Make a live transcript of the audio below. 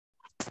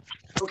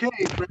Okay,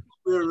 friends,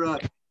 we're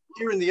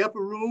here in the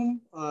upper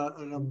room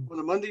on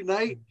a Monday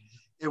night,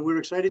 and we're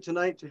excited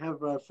tonight to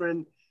have our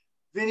friend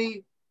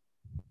Vinny.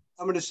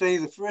 I'm going to say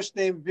the first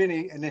name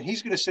Vinny, and then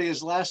he's going to say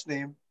his last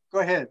name. Go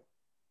ahead.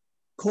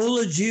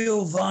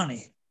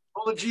 Colagnovanni.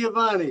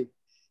 Colagnovanni.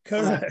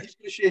 Correct. He's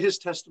going to share his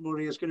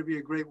testimony. It's going to be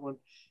a great one.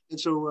 And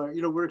so,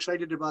 we're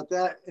excited about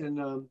that, and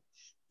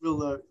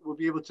we'll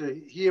be able to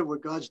hear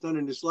what God's done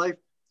in his life.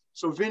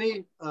 So,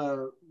 Vinny,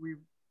 we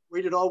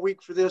waited all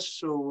week for this,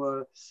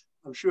 so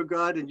I'm sure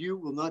God and you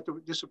will not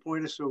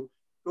disappoint us. So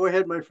go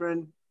ahead, my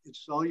friend.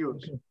 It's all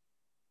yours.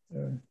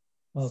 Okay.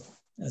 Well,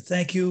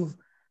 thank you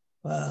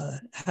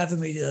having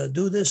me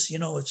do this.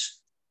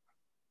 It's,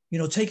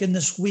 taking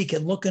this week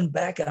and looking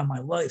back on my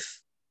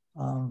life,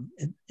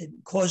 it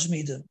caused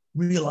me to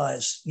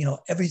realize,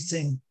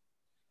 everything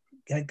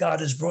that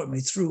God has brought me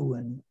through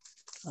and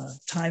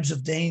times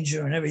of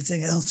danger and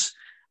everything else.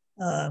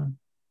 I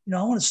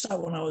want to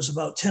start when I was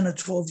about 10 or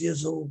 12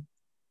 years old.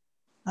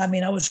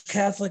 I was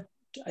Catholic.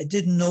 I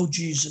didn't know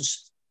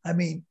Jesus.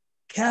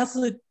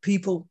 Catholic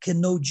people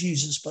can know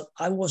Jesus, but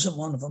I wasn't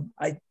one of them.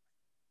 I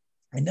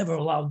never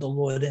allowed the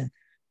Lord in.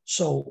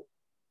 So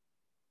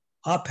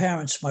our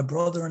parents, my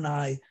brother and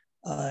I,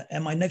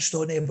 and my next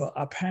door neighbor,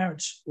 our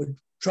parents would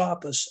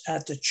drop us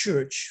at the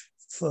church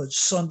for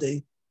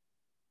Sunday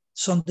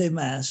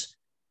Mass.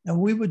 And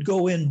we would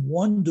go in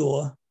one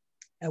door,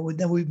 and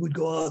then we would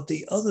go out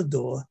the other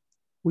door.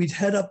 We'd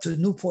head up to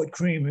Newport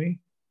Creamery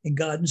in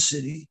Garden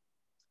City.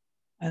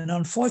 And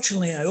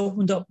unfortunately, I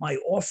opened up my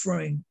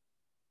offering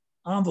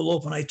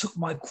envelope and I took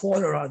my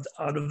quarter out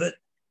of it.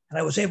 And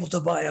I was able to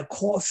buy a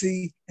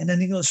coffee and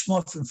an English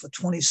muffin for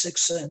 26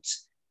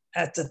 cents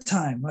at the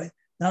time, right?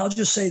 Now, I'll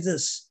just say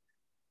this.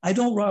 I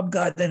don't rob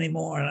God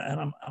anymore, and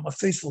I'm a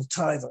faithful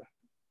tither.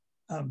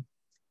 I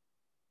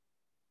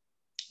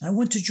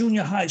went to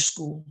junior high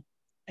school,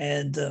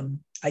 and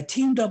I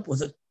teamed up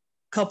with a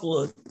couple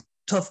of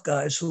tough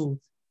guys who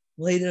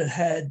later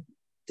had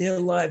their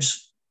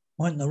lives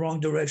went in the wrong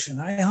direction.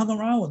 I hung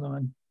around with them,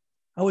 and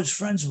I was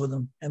friends with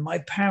them. And my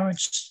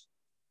parents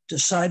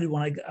decided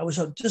when I was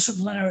a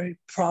disciplinary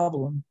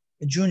problem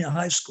in junior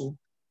high school,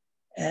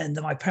 and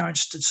my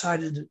parents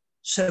decided to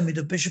send me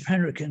to Bishop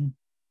Henrican,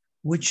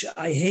 which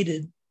I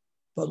hated.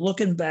 But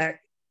looking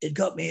back, it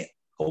got me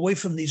away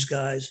from these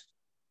guys,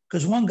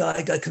 because one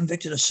guy got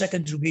convicted of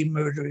second-degree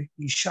murder.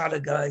 He shot a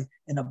guy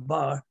in a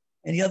bar.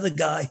 And the other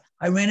guy,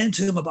 I ran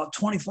into him about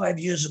 25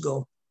 years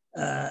ago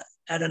at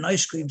an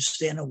ice cream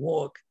stand at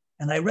Walk.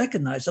 And I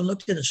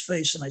looked at his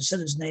face and I said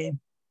his name,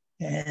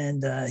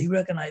 and he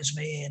recognized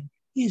me, and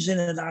he's in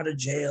and out of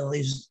jail.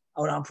 He's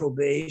out on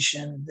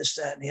probation, this,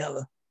 that, and the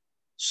other.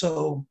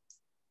 So,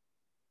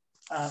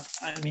 I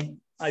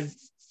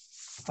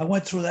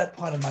went through that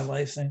part of my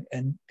life,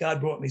 and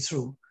God brought me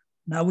through.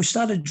 Now, we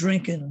started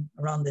drinking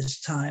around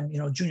this time,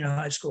 junior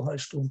high school,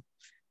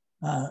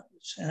 and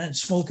then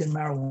smoking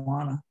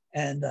marijuana.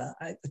 And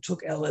I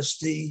took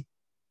LSD.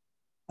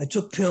 I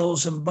took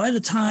pills. And by the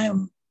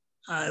time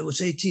I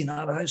was 18,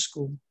 out of high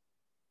school,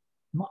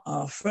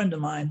 a friend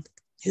of mine,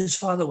 his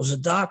father was a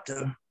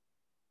doctor,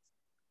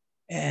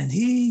 and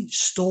he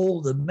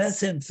stole the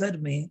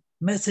methamphetamine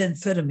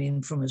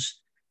from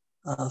his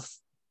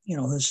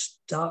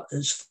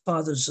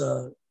father's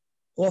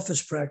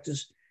office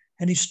practice,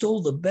 and he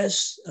stole the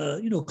best,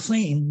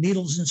 clean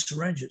needles and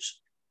syringes.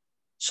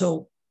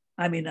 So,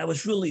 I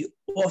was really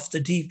off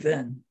the deep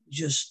end,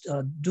 just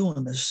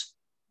doing this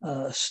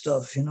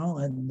stuff,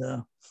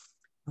 and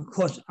of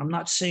course, I'm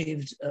not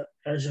saved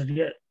as of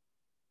yet.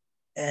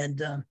 And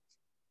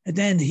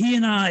then he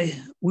and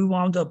we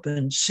wound up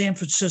in San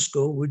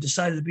Francisco. We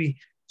decided to be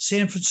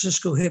San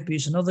Francisco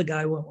hippies. Another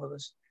guy went with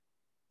us.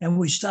 And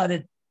we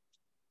started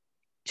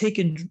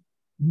taking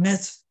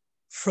meth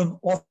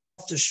from off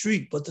the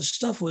street, but the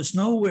stuff was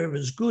nowhere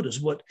as good as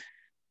good,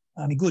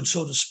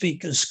 so to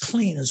speak, as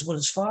clean as what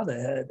his father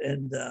had.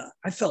 And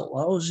I felt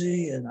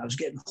lousy, and I was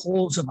getting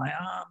holes in my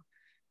arm.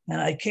 And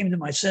I came to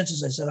my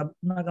senses. I said, I'm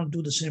not going to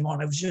do this anymore.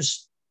 And I was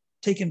just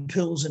taking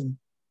pills and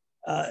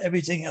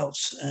everything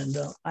else. And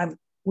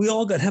we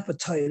all got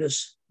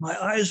hepatitis. My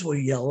eyes were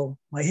yellow.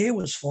 My hair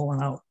was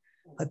falling out.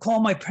 I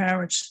called my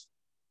parents.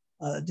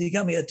 They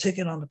got me a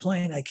ticket on the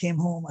plane. I came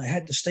home. I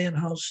had to stay in the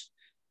house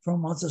for a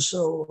month or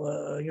so,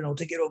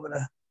 to get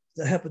over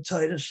the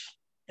hepatitis.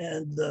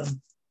 And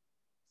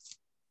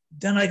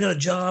then I got a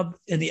job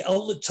in the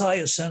Outlet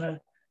Tire Center.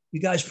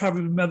 You guys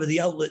probably remember the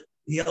outlet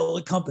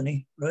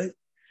company, right?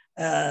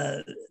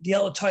 The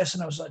Outlet Tire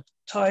Center, I was a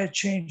tire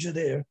changer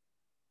there.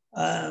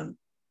 And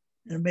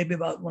maybe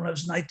about when I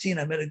was 19,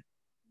 I met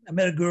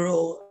a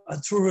girl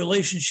through a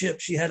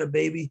relationship. She had a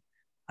baby.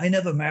 I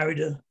never married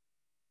her.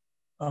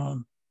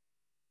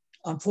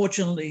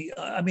 Unfortunately,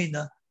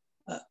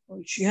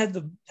 she had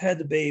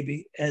the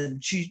baby,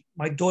 and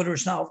my daughter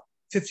is now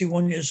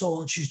 51 years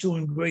old, and she's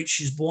doing great.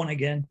 She's born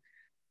again.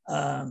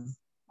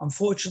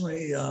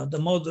 Unfortunately, the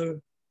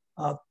mother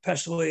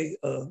passed away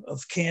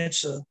of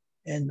cancer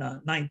in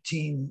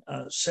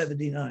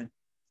 1979.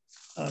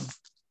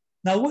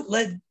 Now, what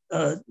led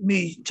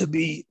me to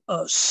be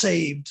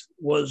saved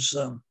was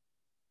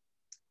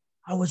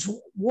I was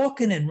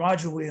walking in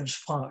Roger Williams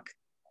Park,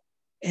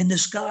 and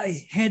this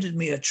guy handed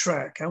me a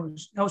tract. I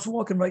was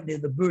walking right near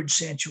the bird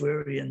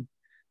sanctuary, and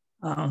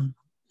I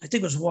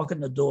think I was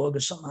walking the dog or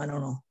something, I don't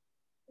know.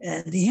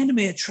 And he handed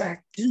me a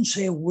tract, didn't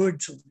say a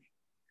word to me,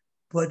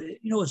 but it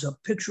was a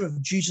picture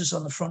of Jesus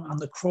on the front, on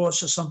the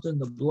cross or something,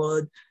 the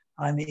blood.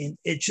 I mean,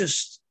 it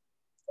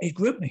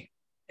gripped me.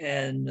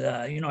 And,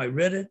 I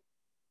read it.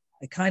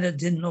 I kind of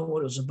didn't know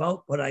what it was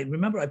about, but I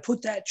remember I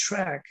put that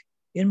tract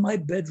in my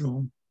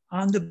bedroom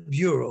on the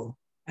bureau,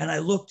 and I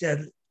looked at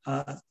it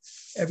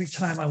every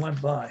time I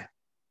went by.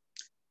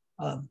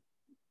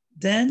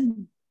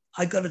 Then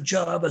I got a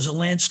job as a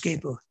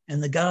landscaper,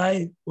 and the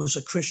guy was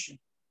a Christian.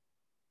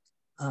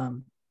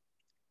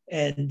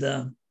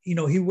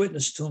 He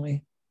witnessed to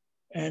me,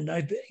 and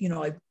I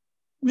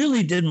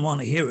really didn't want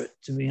to hear it,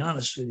 to be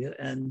honest with you.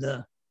 And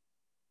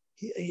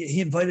he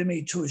invited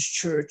me to his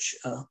church,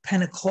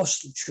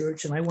 Pentecostal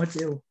church, and I went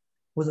there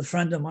with a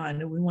friend of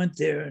mine, and we went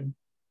there, and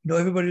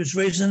everybody was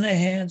raising their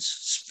hands,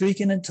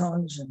 speaking in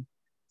tongues, and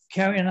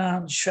carrying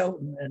on,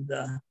 shouting, and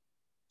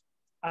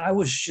I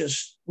was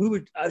just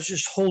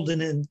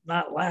holding in,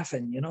 not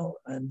laughing, and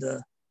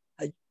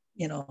I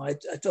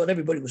thought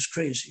everybody was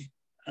crazy.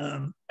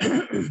 But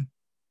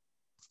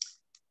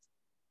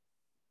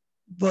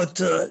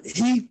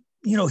he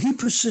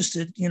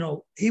persisted.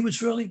 He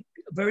was really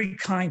very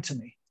kind to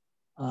me.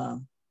 I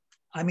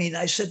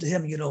said to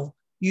him,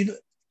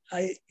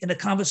 in a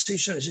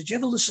conversation, I said, "You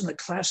ever listen to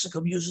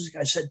classical music?"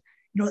 I said,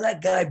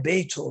 that guy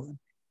Beethoven,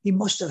 he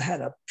must have had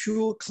a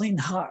pure, clean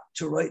heart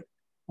to write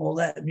all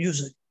that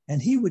music.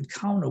 And he would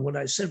counter what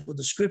I said with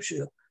the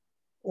scripture: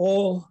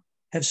 all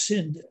have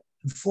sinned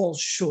and fall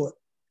short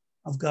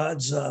of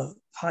God's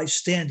high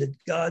standard,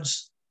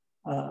 God's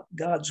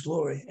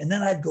glory. And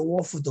then I'd go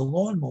off with the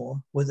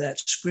lawnmower with that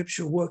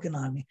scripture working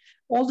on me.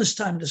 All this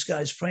time, this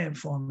guy's praying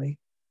for me.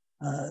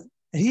 And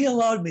he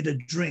allowed me to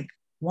drink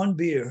one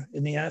beer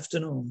in the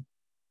afternoon.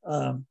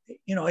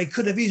 He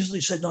could have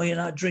easily said, "No, you're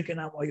not drinking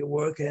that while you're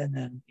working,"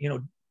 and,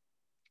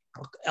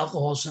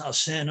 alcohol's not a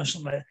sin or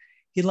something like that.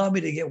 He allowed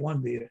me to get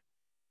one beer.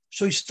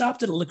 So he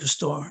stopped at a liquor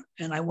store,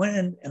 and I went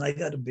in and I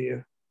got a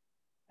beer.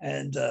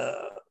 And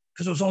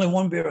because there was only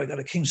one beer, I got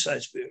a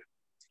king-size beer.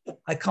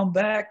 I come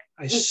back,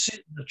 I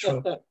sit in the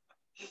truck,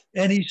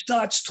 and he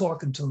starts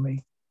talking to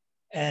me.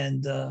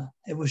 And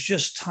it was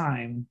just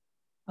time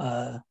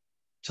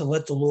to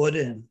let the Lord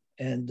in.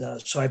 And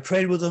so I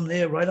prayed with him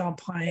there right on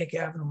Pontiac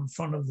Avenue in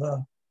front of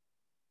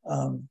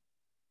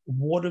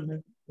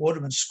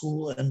Waterman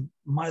School, and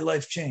my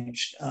life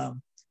changed.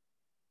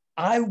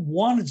 I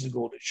wanted to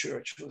go to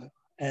church with him.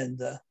 And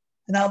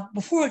now,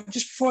 before I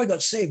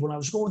got saved, when I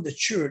was going to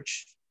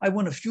church, I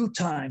went a few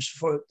times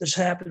before this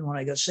happened. When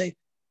I got saved,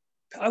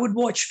 I would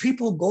watch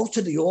people go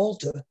to the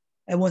altar,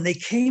 and when they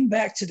came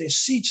back to their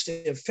seats,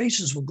 their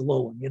faces were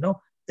glowing.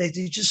 They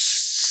just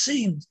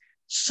seemed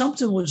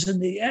something was in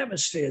the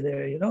atmosphere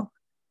there.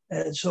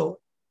 And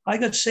so I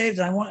got saved,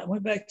 and I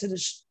went back to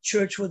this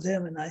church with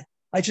him, and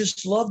I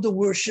just loved the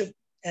worship.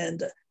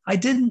 And I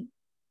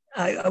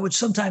would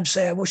sometimes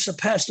say, I wish the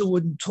pastor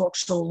wouldn't talk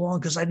so long,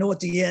 because I know at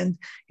the end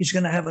he's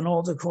going to have an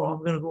altar call. I'm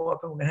going to go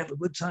up and we're going to have a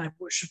good time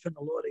worshiping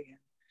the Lord again.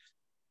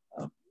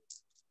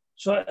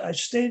 So I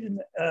stayed in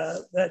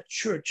that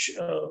church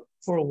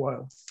for a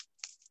while.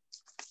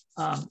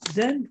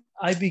 Then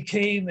I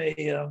became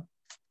a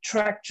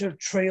tractor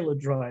trailer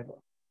driver,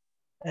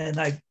 and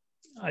I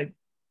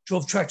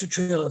drove tractor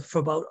trailer for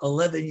about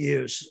 11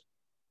 years.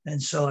 And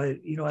so I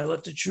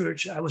left the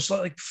church. I was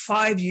like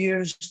 5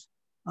 years.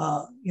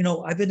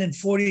 I've been in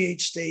 48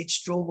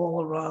 states, drove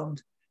all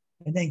around,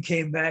 and then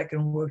came back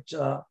and worked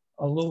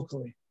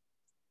locally.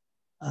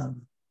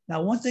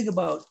 Now, one thing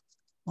about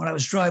when I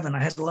was driving,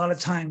 I had a lot of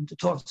time to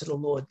talk to the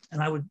Lord,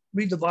 and I would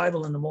read the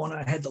Bible in the morning.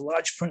 I had the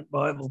large print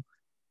Bible,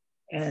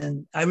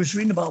 and I was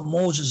reading about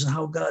Moses and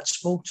how God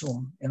spoke to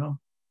him, and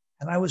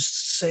I was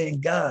saying,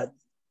 "God,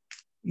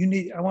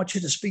 I want you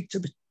to speak to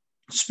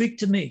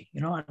me,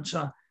 And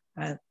so,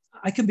 and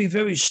I can be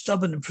very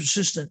stubborn and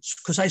persistent,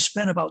 because I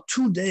spent about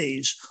 2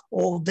 days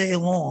all day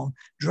long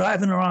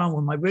driving around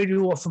with my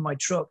radio off in my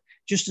truck,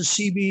 just a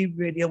CB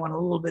radio on a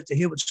little bit to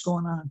hear what's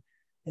going on,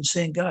 and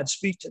saying, "God,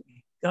 speak to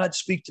me. God,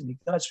 speak to me.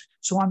 God."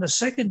 So on the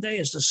second day,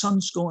 as the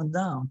sun's going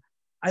down,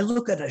 I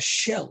look at a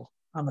Shell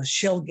on a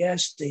Shell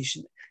gas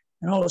station,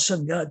 and all of a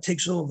sudden God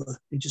takes over.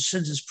 He just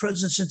sends his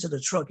presence into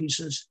the truck. He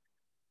says,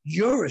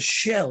 "You're a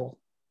Shell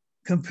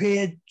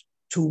compared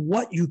to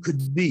what you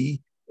could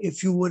be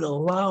if you would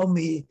allow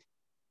me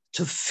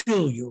to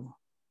fill you,"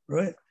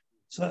 right?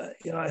 So,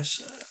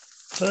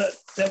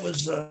 that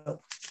was a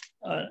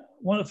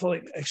wonderful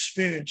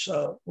experience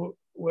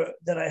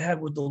that I had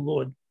with the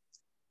Lord.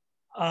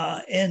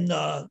 In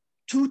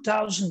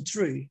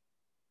 2003,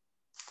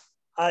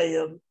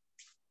 I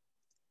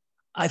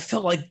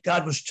felt like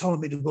God was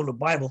telling me to go to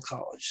Bible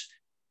college,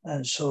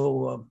 and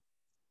so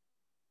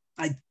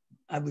I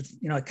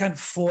kind of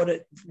fought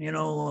it.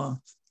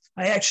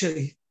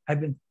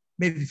 I've been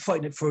maybe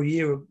fighting it for a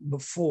year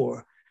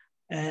before,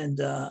 and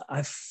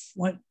I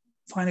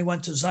finally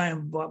went to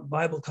Zion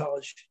Bible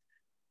College.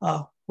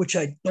 which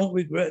I don't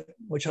regret,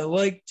 which I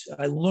liked.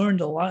 I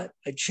learned a lot.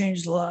 I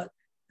changed a lot.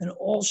 And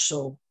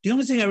also, the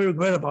only thing I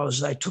regret about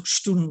is I took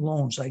student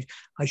loans. I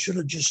should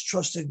have just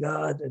trusted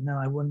God, and then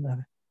I wouldn't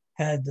have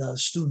had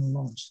student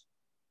loans.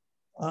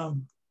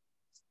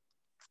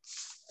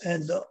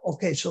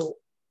 Okay, so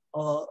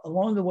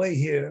along the way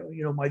here,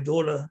 you know, my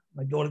daughter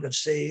got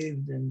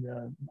saved,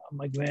 and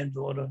my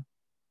granddaughter,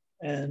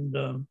 and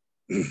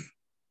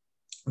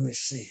let me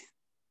see.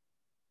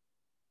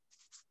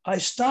 I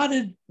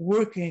started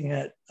working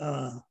at.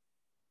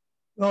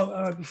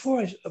 Before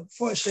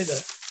I say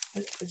that, I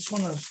just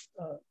want to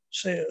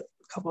say a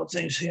couple of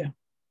things here.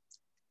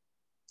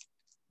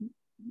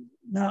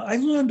 Now, I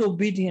learned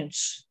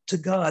obedience to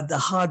God the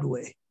hard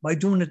way by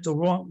doing it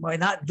by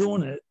not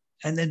doing it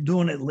and then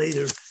doing it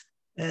later.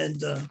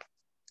 And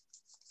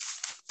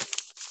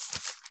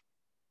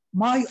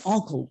my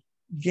uncle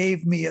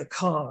gave me a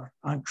car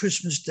on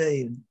Christmas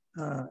Day in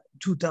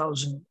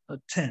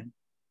 2010.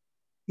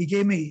 He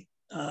gave me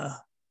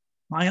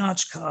my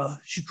aunt's car.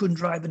 She couldn't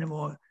drive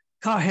anymore.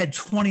 Car had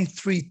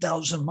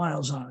 23,000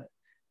 miles on it.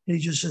 And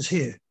he just says,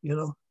 here, you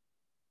know.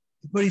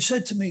 But he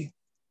said to me,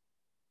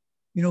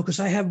 you know,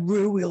 because I have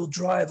rear wheel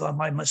drive on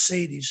my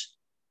Mercedes.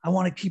 I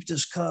want to keep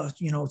this car,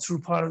 you know, through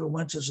part of the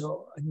winter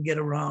so I can get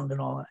around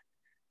and all that.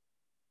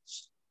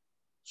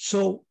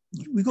 So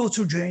we go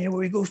through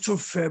January, we go through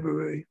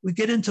February, we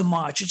get into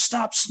March, it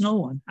stops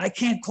snowing. I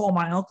can't call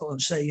my uncle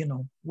and say, you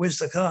know, where's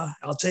the car?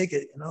 I'll take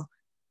it, you know.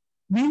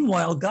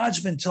 Meanwhile, God's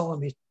been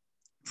telling me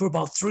for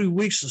about 3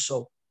 weeks or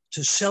so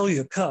to sell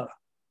your car.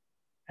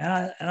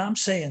 And I'm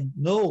saying,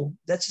 no,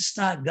 that's just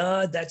not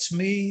God. That's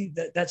me.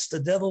 That's the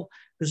devil.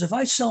 Because if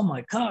I sell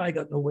my car, I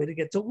got no way to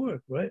get to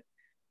work, right?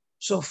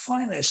 So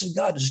finally I said,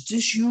 God, is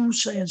this you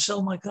saying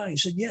sell my car? He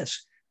said,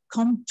 yes.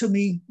 Come to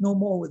me no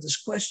more with this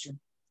question.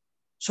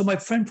 So my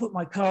friend put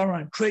my car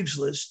on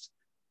Craigslist,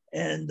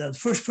 and the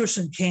first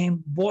person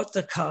came, bought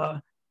the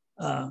car.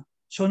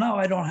 So now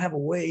I don't have a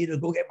way to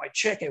go get my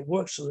check at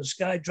work. So this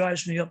guy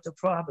drives me up to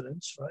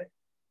Providence, right,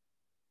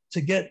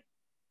 to get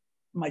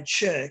my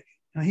check.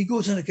 Now he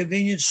goes in a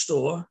convenience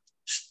store.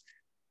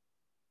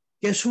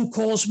 Guess who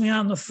calls me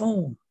on the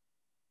phone?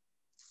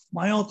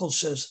 My uncle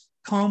says,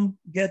 come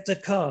get the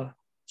car.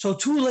 So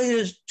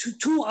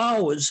 2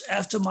 hours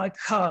after my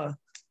car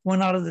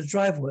went out of the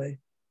driveway,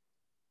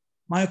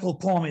 my uncle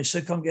called me and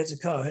said, come get the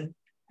car.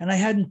 And I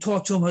hadn't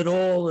talked to him at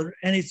all or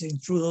anything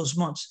through those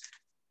months.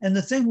 And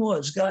the thing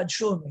was, God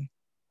showed me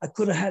I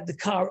could have had the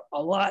car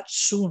a lot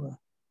sooner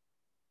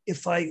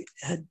if I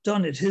had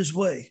done it his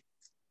way.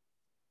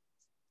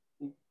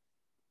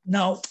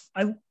 Now,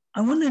 I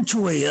went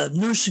into a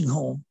nursing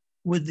home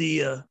with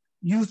the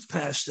youth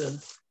pastor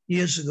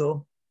years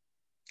ago,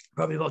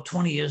 probably about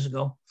 20 years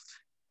ago.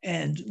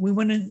 And we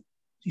went in,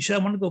 he said,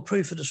 I want to go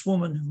pray for this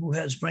woman who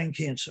has brain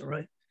cancer,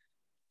 right?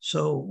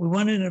 So we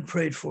went in and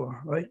prayed for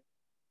her, right?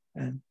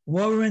 And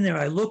while we're in there,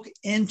 I look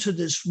into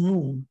this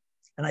room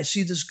and I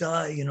see this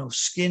guy, you know,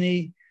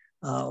 skinny,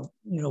 you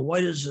know,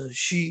 white as a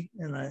sheet.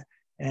 And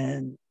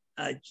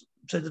I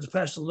said to the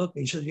pastor, look,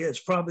 he said, yeah, it's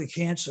probably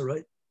cancer,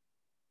 right?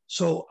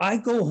 So I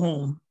go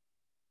home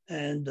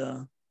and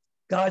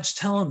God's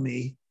telling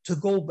me to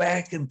go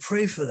back and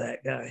pray for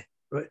that guy,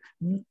 right?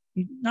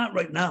 Not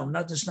right now,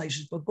 not this night,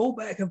 but go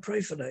back and pray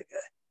for that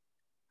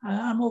guy.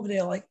 I'm over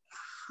there like,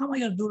 how am I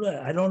going to do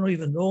that? I don't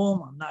even know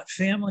him. I'm not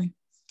family.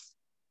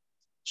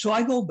 So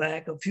I go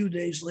back a few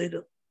days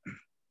later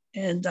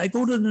and I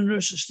go to the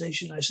nurse's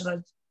station. I said,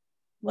 I'd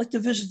like to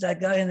visit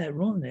that guy in that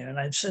room there. And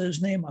I said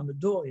his name on the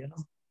door, you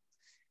know.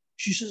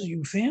 She says, are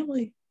you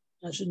family?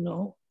 I said,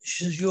 no.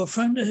 She says, you're a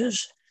friend of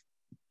his?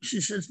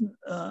 She says,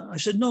 I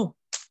said, no.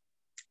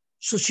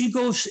 So she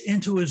goes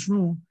into his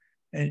room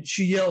and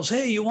she yells,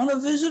 hey, you want a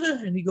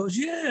visitor? And he goes,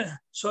 yeah.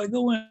 So I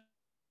go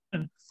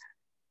in.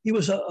 He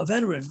was a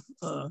veteran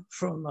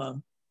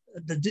from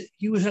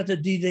he was at the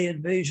D-Day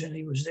invasion.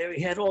 He was there.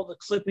 He had all the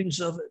clippings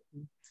of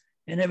it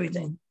and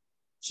everything.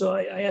 So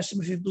I asked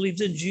him if he believed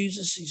in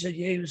Jesus. He said,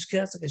 yeah, he was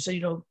Catholic. I said,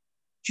 you know,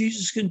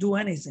 Jesus can do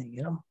anything,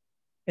 you know.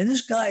 And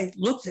this guy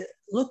looked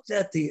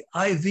at the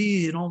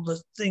IV and all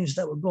the things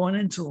that were going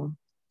into him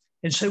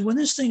and said, when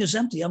this thing is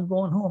empty, I'm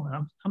going home.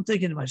 And I'm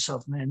thinking to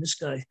myself, man, this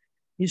guy,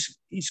 he's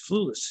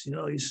clueless, you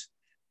know.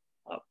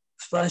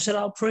 But I said,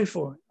 I'll pray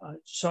for him.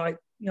 So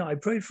I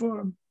prayed for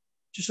him.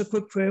 Just a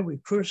quick prayer. We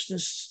cursed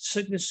this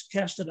sickness,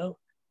 cast it out.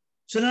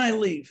 So then I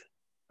leave.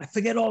 I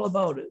forget all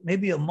about it.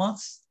 Maybe a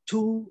month,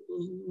 2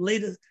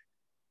 later,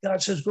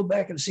 God says, go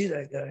back and see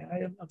that guy.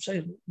 I'm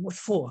saying, what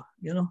for?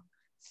 You know?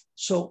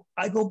 So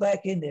I go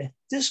back in there.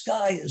 This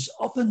guy is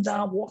up and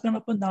down, walking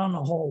up and down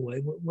the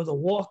hallway with a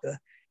walker.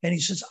 And he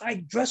says,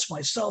 I dress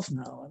myself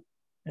now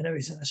and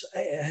everything.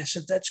 I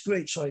said, that's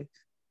great. So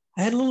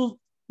I had a little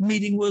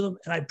meeting with him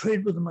and I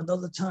prayed with him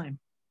another time.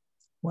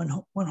 Went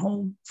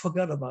home,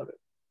 forgot about it.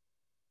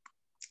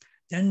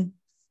 Then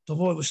the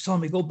Lord was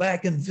telling me, go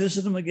back and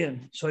visit him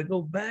again. So I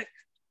go back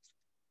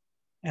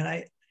and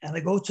I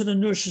go to the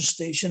nurse's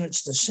station.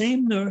 It's the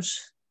same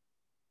nurse.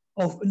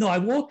 Oh, no, I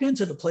walk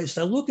into the place.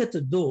 I look at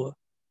the door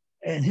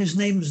and his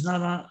name is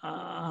not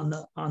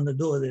on the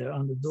door there,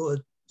 on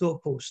the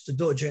doorpost, the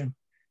door jamb.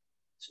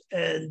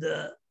 And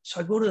so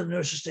I go to the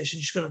nurse's station.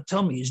 She's going to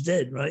tell me he's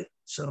dead, right?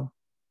 So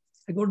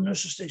I go to the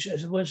nurse's station. I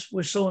said,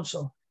 where's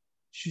so-and-so?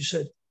 She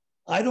said,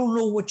 I don't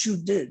know what you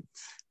did,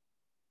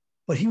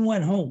 but he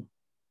went home.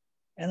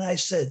 And I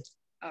said,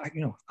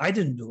 I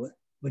didn't do it,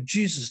 but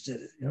Jesus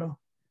did it,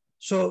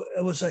 So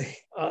it was a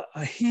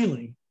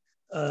healing,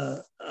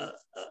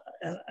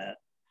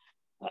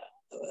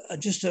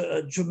 just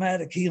a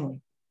dramatic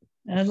healing.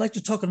 And I'd like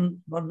to talk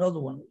about another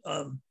one.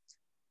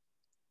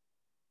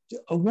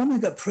 A woman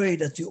got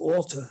prayed at the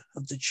altar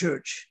of the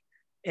church,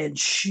 and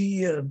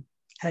she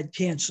had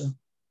cancer.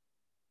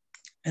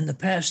 And the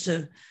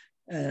pastor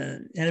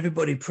and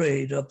everybody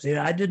prayed up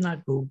there. I did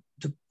not go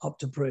up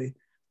to pray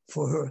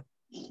for her.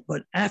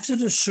 But after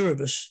the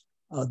service,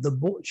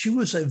 she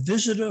was a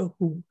visitor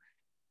who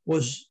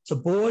was the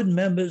board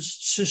member's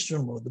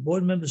sister-in-law,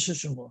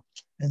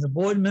 and the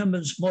board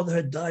member's mother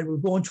had died. We were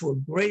going to a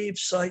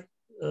gravesite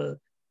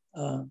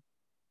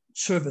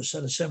service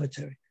at a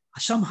cemetery.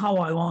 Somehow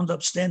I wound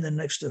up standing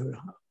next to her.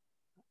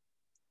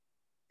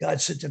 God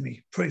said to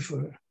me, pray for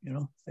her,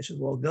 I said,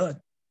 well, God,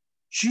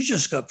 she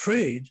just got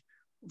prayed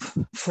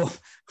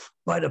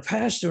by the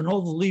pastor and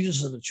all the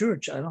leaders of the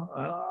church. I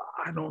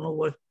don't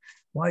know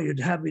why you'd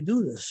have me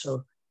do this. So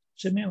I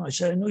said, ma'am, I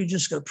know you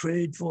just got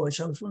prayed for. I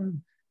said, I was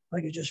wondering if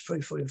I could just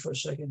pray for you for a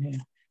second here.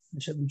 I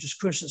said, we just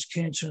curse this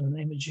cancer in the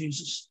name of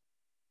Jesus.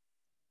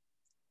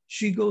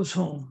 She goes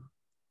home,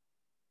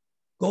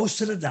 goes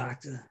to the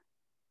doctor.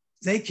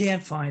 They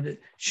can't find it.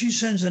 She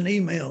sends an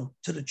email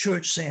to the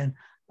church saying,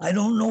 I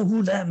don't know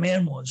who that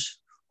man was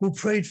who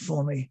prayed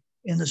for me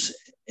in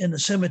the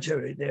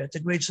cemetery there at the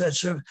graveside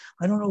service.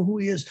 I don't know who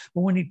he is,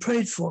 but when he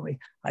prayed for me,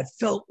 I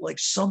felt like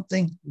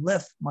something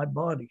left my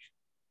body.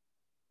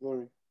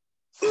 Glory.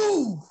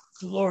 Ooh,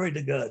 glory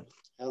to God.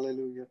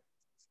 Hallelujah.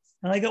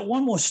 And I got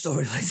one more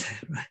story like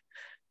that. Right?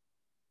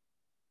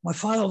 My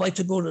father liked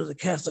to go to the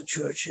Catholic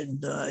Church,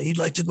 and he'd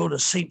like to go to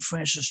St.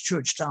 Francis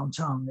Church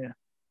downtown there.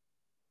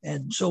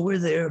 And so we're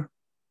there,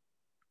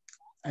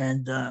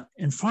 and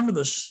in front of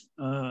us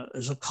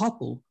is a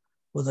couple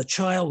with a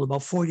child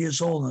about 4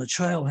 years old, and the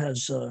child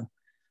has, her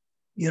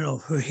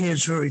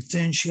hair's very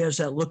thin. She has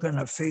that look on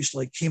her face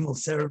like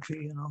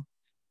chemotherapy,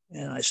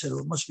 And I said,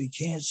 well, it must be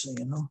cancer,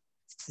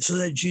 So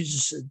then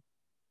Jesus said,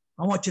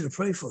 I want you to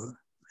pray for her.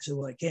 I said,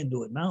 well, I can't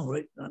do it now,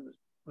 right? I'm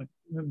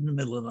in the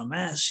middle of the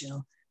Mass,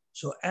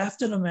 So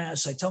after the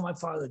Mass, I tell my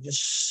father,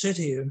 just sit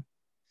here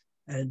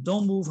and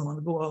don't move. I'm going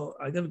to go out.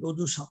 I got to go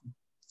do something.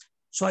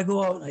 So I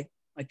go out and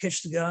I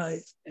catch the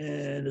guy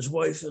and his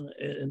wife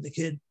and the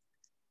kid.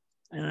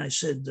 And I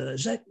said,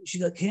 she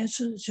got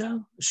cancer, the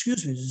child?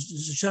 Excuse me,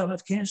 does the child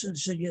have cancer? They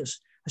said, yes.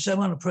 I said, I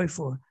want to pray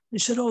for her. They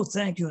said, oh,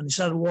 thank you. And they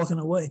started walking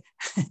away.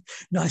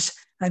 No,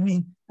 I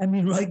mean,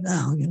 right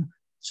now,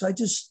 So I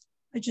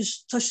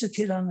just touched the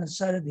kid on the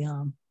side of the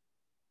arm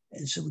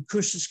and said, we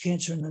curse this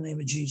cancer in the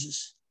name of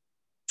Jesus.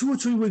 2 or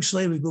 3 weeks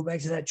later, we go back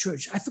to that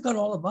church. I forgot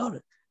all about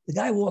it. The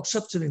guy walks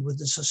up to me with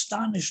this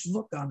astonished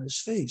look on his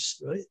face,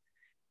 right?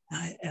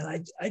 And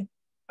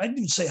I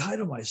didn't say hi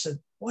to him. I said,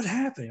 what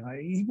happened?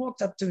 He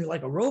walked up to me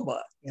like a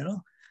robot,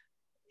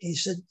 He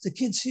said, the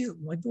kid's healed.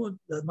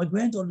 My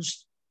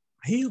granddaughter's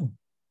healed.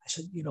 I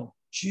said,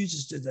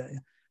 Jesus did that.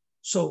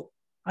 So,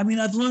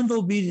 I've learned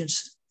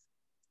obedience.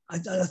 I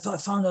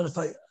found out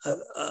what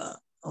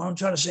I'm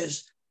trying to say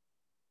is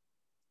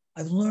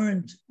I've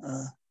learned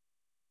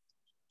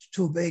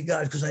to obey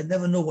God because I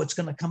never know what's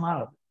going to come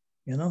out of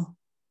it,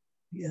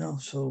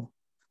 So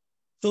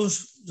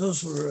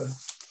those were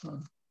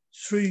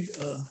 3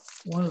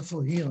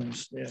 wonderful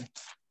healings there.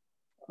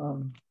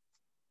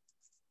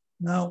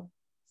 Now,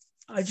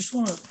 I just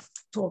want to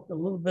talk a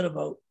little bit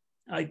about,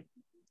 I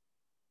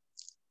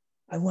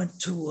went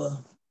to,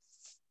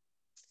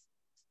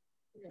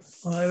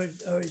 I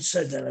already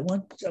said that.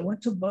 I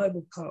went to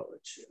Bible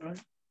college, right?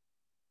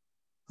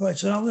 All right,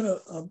 so I'm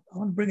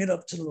gonna bring it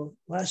up to the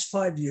last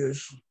 5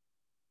 years.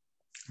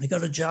 I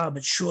got a job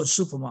at Shaw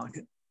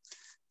Supermarket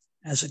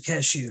as a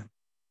cashier.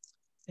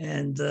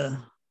 And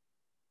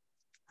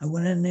I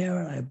went in there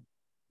and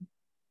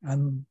I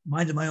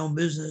minded my own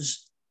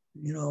business,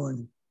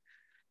 and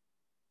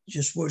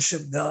just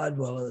worshiped God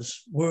while I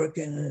was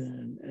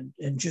working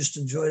and just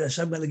enjoyed it. I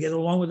said, I'm going to get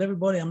along with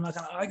everybody. I'm not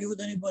going to argue with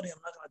anybody.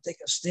 I'm not going to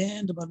take a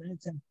stand about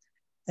anything.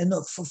 And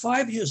for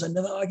 5 years, I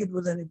never argued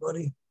with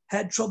anybody,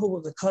 had trouble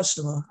with a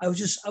customer. I was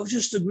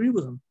just agree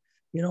with them.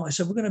 I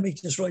said, we're going to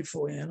make this right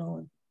for you,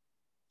 And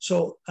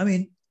so,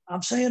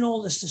 I'm saying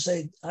all this to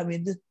say,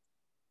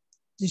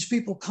 these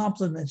people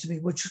complimented me,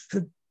 which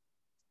could,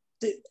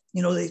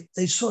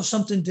 they saw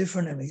something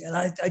different in me. And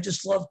I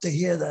just love to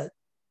hear that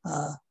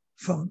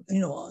from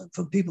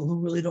people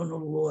who really don't know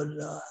the Lord.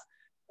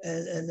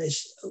 And they,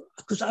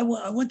 because I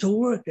went to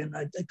work and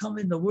I'd come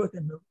into work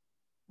and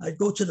I'd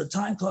go to the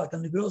time clock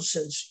and the girl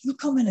says, you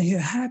come in here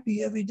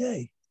happy every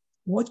day.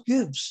 What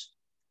gives?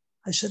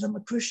 I said, I'm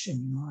a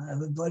Christian.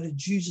 I've invited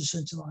Jesus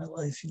into my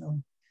life.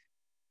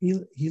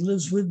 He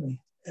lives with me.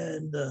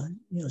 And,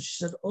 she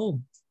said, oh,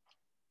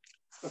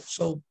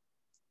 so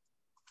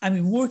I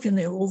mean, working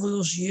there over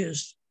those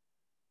years,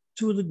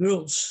 two of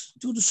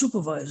the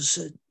supervisors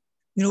said,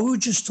 we were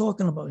just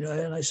talking about you.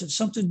 And I said,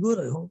 something good,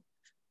 I hope.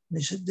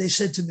 And they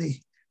said to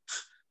me,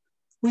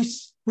 we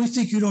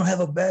think you don't have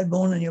a bad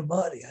bone in your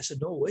body. I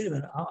said, oh, wait a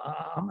minute,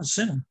 I'm a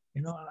sinner,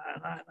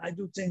 I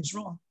do things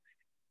wrong.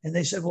 And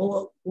they said,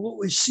 well, what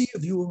we see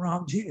of you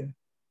around here,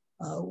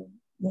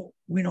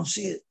 we don't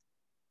see it.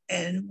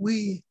 And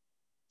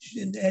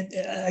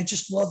I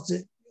just loved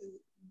it,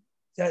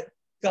 that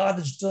God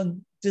has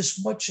done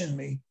this much in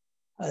me,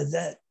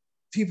 that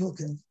people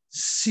can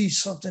see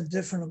something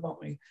different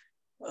about me.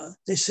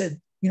 They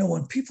said,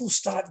 when people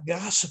start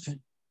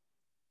gossiping,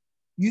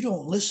 you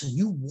don't listen,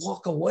 you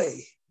walk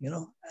away,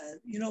 and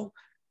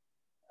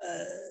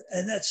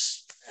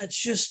that's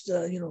just,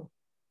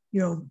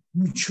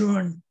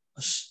 maturing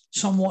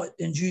somewhat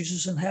in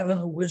Jesus and having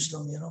a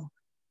wisdom,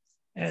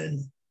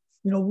 and,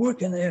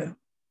 working there,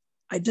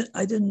 I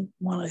didn't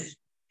want to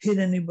hit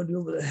anybody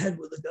over the head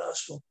with the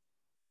gospel,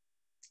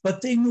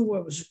 but they knew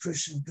I was a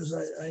Christian because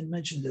I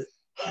mentioned it.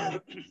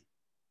 And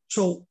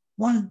so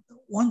one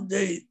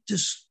day,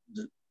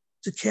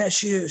 the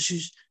cashier,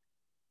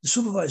 the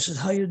supervisor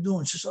said, how you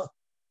doing? She said, oh,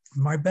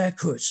 my back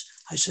hurts.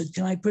 I said,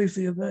 can I pray for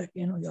your back?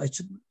 I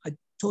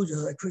told you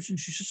that Christian.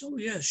 She says, oh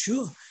yeah,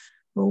 sure,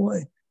 go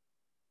away.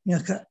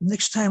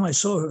 Next time I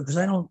saw her, because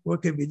I don't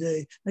work every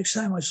day, next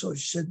time I saw her,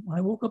 she said, when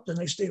I woke up the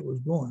next day, it was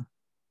gone.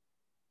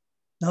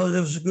 Now,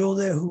 there was a girl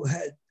there who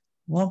had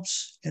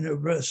lumps in her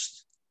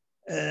breast,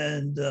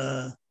 and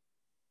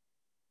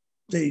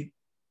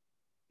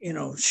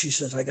she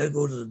said, I got to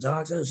go to the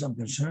doctors. I'm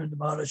concerned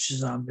about it. She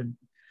said, I've been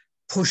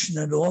pushing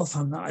it off.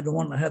 I don't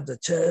want to have the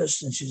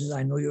test. And she says,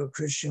 I know you're a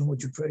Christian.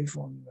 Would you pray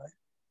for me, right?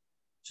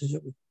 She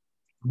said,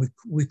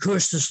 we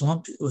cursed this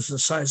lump. It was the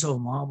size of a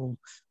marble,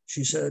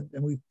 she said,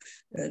 and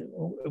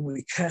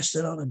we cast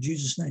it out in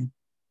Jesus' name.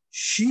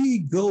 She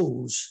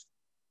goes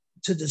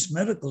to this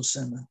medical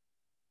center,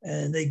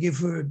 and they give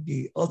her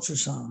the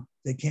ultrasound.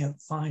 They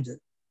can't find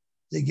it.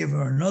 They give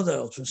her another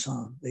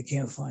ultrasound. They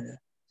can't find it.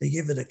 They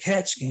give her the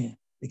CAT scan.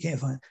 They can't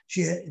find it.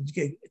 She had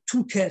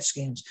 2 CAT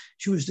scans.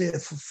 She was there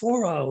for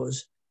 4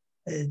 hours.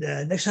 And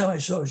next time I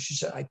saw her, she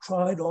said, I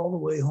cried all the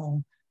way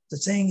home. The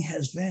thing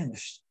has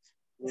vanished.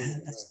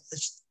 And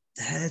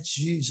that's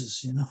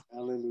Jesus,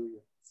 Hallelujah.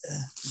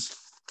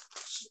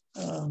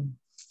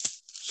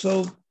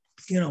 So,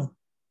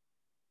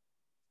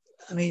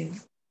 I mean,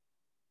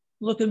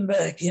 looking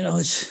back,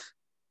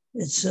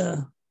 it's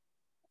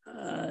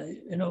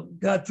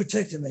God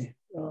protected me.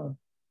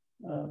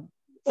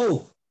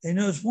 And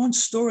there's one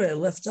story I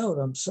left out.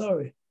 I'm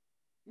sorry.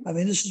 I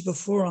mean, this is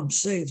before I'm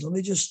saved. Let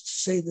me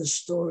just say this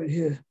story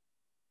here.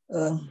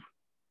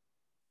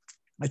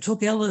 I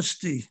took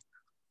LSD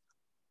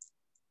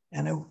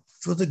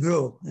for the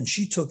girl, and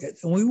she took it.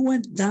 And we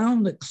went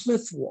down the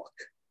cliff walk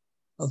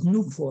of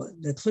Newport,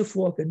 the cliff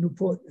walk in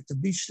Newport at the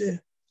beach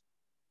there.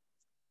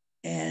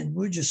 And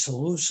we're just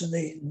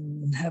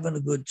hallucinating and having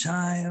a good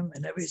time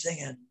and everything.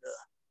 And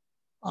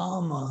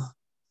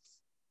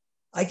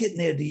I get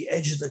near the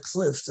edge of the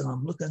cliff and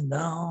I'm looking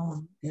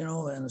down,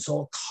 and it's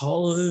all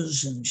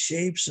colors and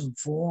shapes and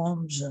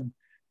forms. And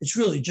it's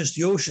really just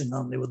the ocean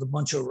down there with a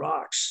bunch of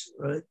rocks,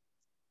 right?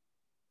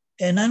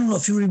 And I don't know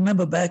if you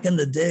remember back in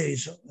the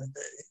days,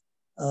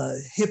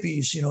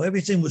 hippies,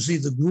 everything was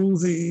either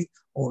groovy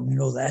or,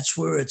 that's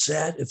where it's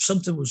at. If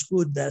something was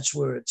good, that's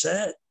where it's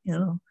at,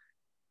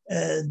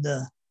 And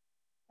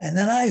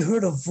then I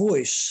heard a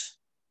voice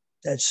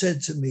that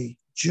said to me,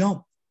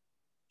 jump,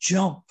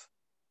 jump.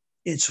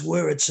 It's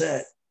where it's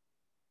at.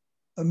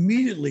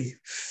 Immediately,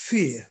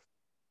 fear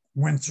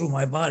went through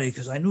my body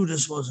because I knew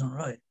this wasn't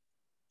right.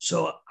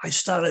 So I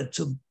started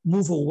to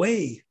move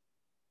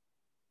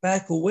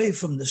back away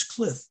from this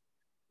cliff.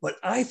 But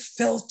I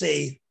felt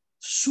a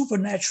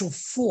supernatural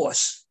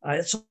force.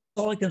 That's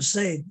all I can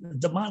say, a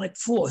demonic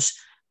force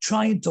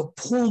trying to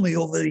pull me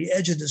over the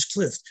edge of this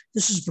cliff.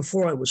 This is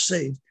before I was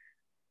saved.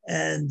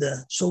 And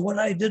so what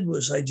I did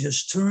was I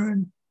just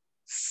turned,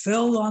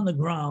 fell on the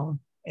ground,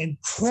 and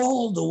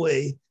crawled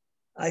away.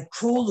 I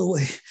crawled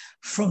away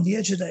from the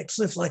edge of that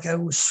cliff like I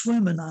was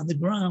swimming on the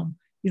ground,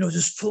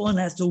 just pulling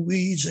at the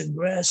weeds and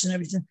grass and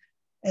everything.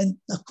 And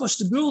of course,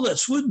 the girl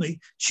that's with me,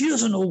 she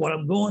doesn't know what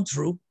I'm going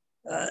through.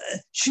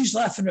 She's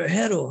laughing her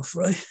head off,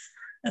 right?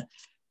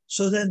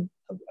 So then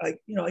I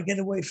get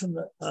away from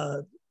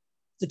the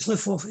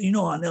cliff off,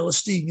 on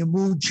LSD, your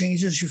mood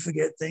changes, you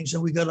forget things.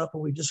 And we got up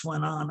and we just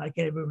went on. I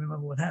can't even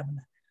remember what happened.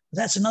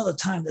 But that's another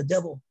time the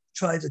devil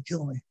tried to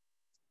kill me.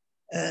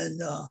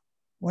 And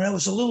when I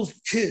was a little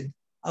kid,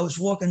 I was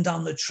walking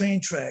down the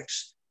train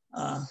tracks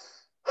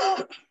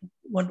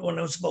when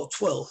I was about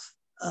 12,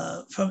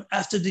 from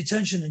after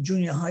detention in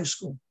junior high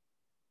school.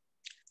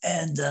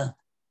 And I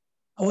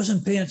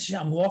wasn't paying attention.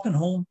 I'm walking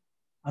home.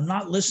 I'm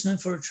not listening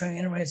for a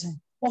train or anything.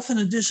 Off in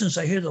the distance,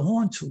 I hear the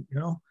horn toot,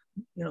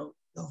 the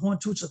horn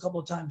toots a couple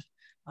of times.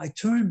 I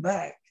turn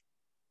back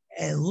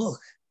and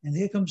look, and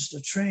here comes the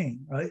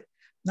train, right?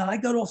 Now, I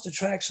got off the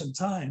tracks in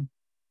time,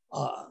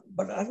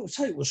 but I will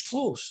tell you, it was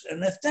close.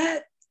 And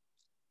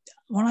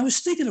when I was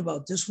thinking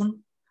about this,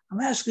 when I'm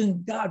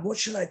asking God, what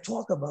should I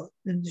talk about?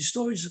 And the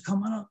stories are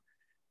coming up.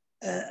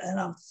 And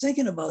I'm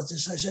thinking about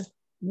this. I said,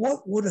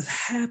 what would have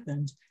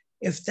happened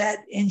if that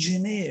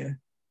engineer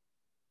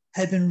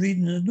had been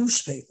reading the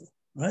newspaper,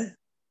 right?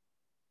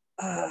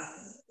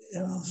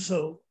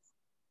 So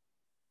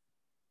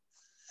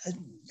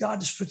God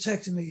has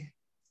protected me.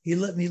 He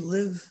let me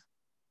live,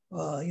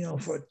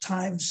 for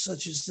times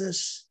such as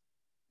this.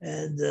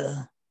 And,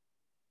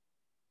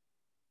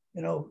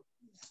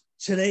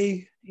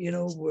 today,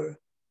 we're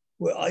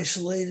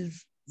isolated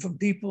from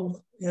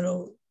people,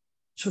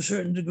 to a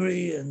certain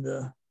degree, and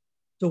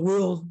the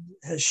world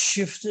has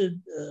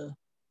shifted.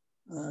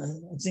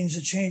 Things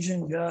are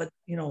changing. God,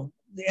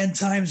 the end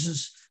times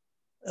is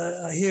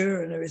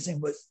here and everything,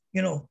 but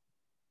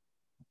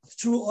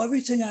through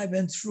everything I've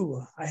been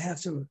through, I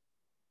have to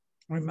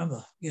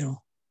remember,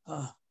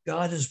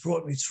 God has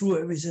brought me through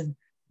everything.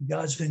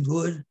 God's been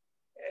good.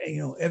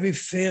 Every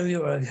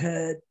failure I've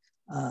had,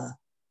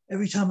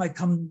 every time I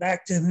come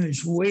back to Him,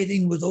 He's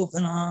waiting with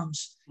open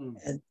arms,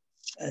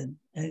 and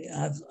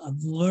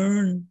I've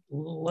learned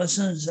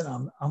lessons,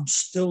 and I'm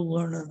still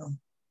learning them.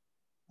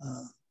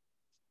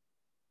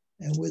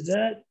 And with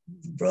that,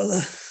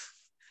 brother,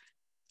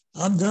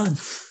 I'm done.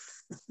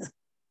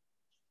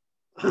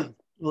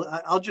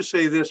 Well, I'll just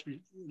say this.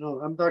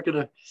 I'm not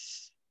going to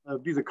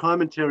be the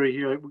commentary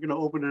here. We're going to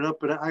open it up,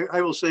 but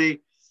I will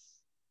say,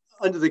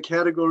 under the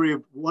category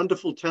of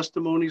wonderful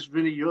testimonies,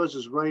 Vinny, yours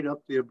is right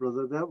up there,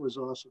 brother. That was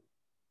awesome.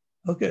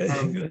 Okay.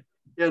 Good.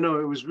 Yeah, no,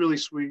 it was really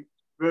sweet.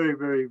 Very,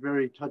 very,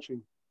 very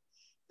touching.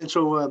 And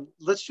so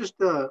let's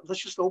just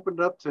open it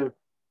up to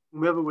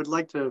whomever would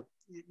like to,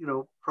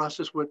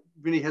 process what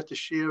Vinny had to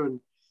share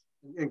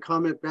and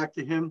comment back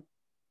to him.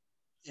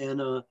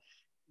 And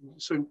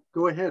so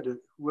go ahead,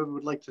 whoever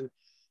would like to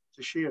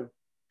share.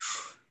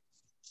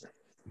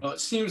 Well, it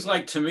seems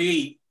like to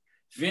me,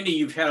 Vinny,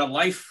 you've had a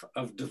life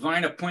of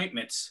divine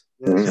appointments.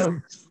 Yes.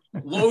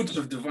 Loads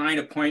of divine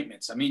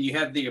appointments. I mean, you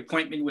had the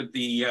appointment with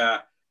the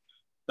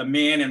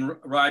man in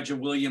Roger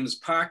Williams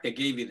Park that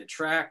gave you the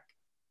track.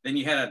 Then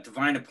you had a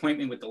divine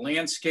appointment with the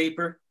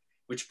landscaper,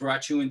 which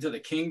brought you into the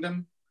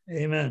kingdom.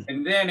 Amen.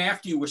 And then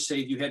after you were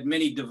saved, you had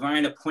many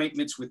divine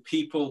appointments with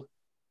people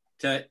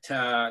to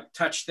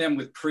touch them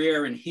with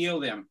prayer and heal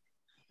them.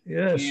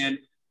 Yes. And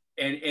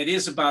it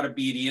is about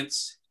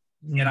obedience.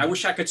 And I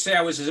wish I could say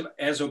I was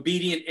as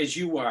obedient as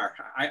you are.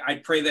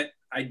 I pray that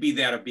I'd be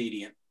that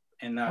obedient.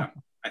 And I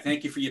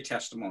thank you for your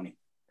testimony.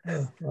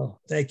 Well,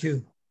 thank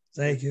you.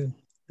 Thank you.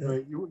 Yeah.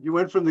 Right. You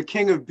went from the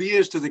king of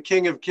beers to the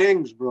king of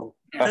kings, bro.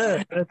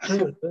 Yeah, that's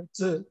it.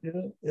 That's it.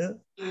 Yeah.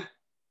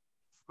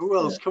 Who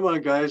else? Come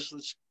on, guys.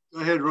 Let's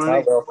go ahead,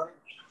 Ronnie.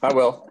 I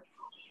will.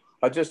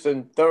 I just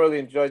thoroughly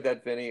enjoyed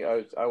that, Vinny.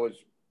 I was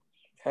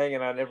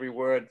hanging on every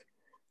word.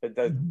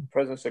 The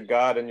presence of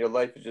God in your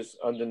life is just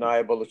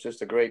undeniable. It's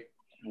just a great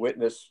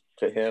witness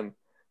to Him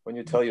when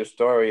you tell your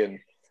story. And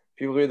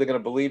people are either going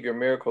to believe your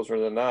miracles or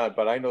they're not,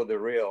 but I know they're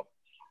real,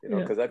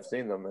 because I've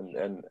seen them.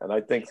 And I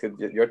think that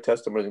your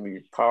testimony is going to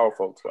be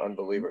powerful to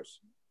unbelievers.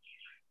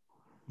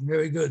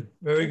 Very good.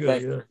 Very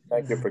good.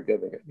 Thank you for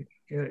giving it.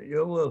 Yeah,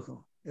 you're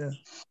welcome. Yeah.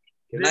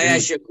 Can I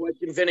ask you a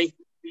question, Vinny?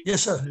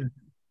 Yes, sir.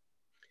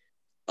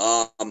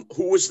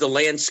 Who was the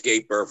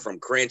landscaper from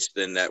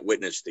Cranston that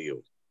witnessed to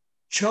you?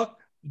 Chuck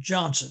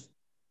Johnson.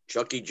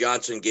 Chucky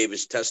Johnson gave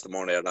his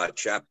testimony on our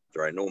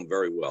chapter. I know him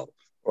very well.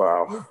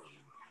 Wow.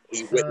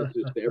 He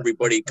witnesses to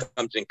everybody he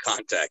comes in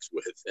contact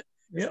with.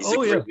 Yeah. He's a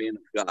great man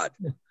of God.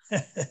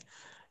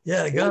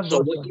 Yeah. God.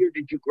 So what year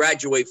did you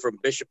graduate from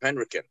Bishop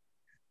Henrican?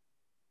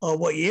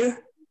 What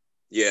year?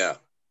 Yeah.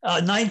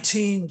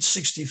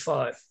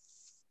 1965.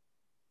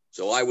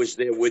 So I was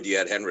there with you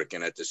at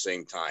Henrican at the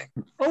same time.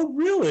 Oh,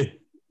 really?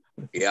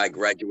 Yeah, I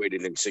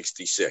graduated in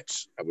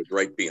 66. I was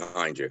right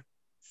behind you.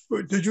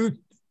 Did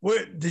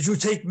you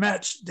take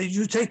Matt? Did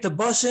you take the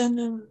bus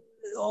in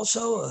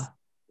also?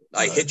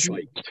 I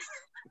hitchhiked.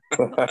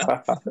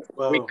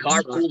 We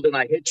carpooled and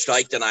I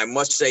hitchhiked, and I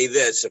must say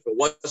this: if it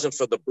wasn't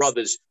for the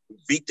brothers who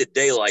beat the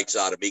daylights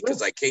out of me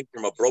because I came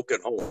from a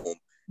broken home,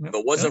 if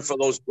it wasn't for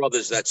those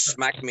brothers that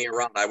smacked me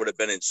around, I would have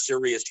been in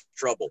serious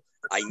trouble.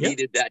 I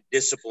needed that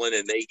discipline,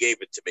 and they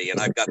gave it to me, and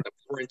I've got the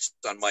prints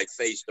on my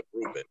face to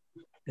prove it.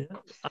 Yeah,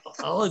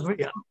 I'll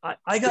agree.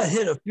 I got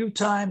hit a few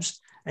times,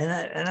 and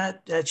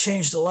that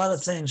changed a lot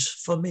of things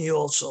for me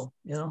also,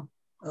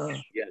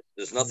 Yes,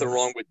 there's nothing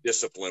wrong with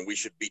discipline. We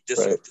should be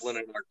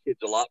disciplining our kids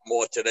a lot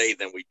more today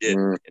than we did.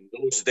 In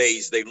those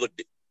days,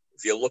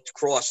 if you looked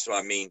cross,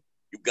 I mean,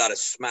 you got a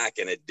smack,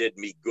 and it did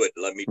me good.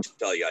 Let me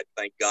tell you, I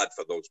thank God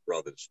for those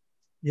brothers.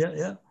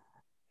 Yeah.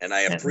 And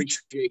I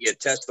appreciate your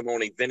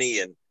testimony, Vinny.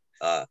 And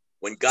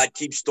when God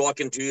keeps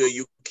talking to you,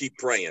 you keep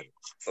praying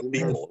for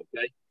people,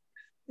 okay?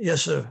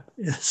 Yes, sir.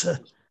 Yes, sir.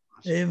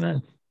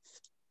 Amen.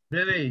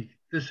 Vinny,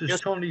 this is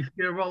Tony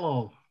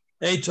Fiorello.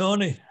 Hey,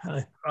 Tony.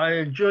 Hi. I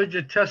enjoyed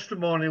your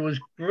testimony. It was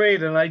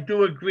great. And I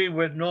do agree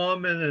with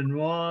Norman and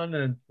Ron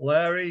and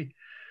Larry.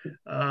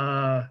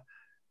 I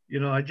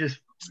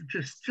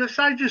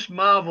just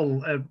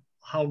marvel at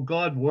how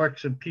God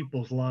works in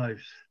people's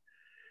lives.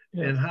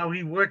 and how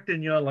he worked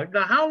in your life.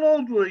 Now, how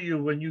old were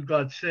you when you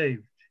got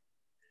saved?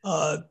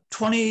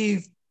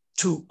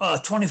 22,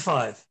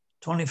 25.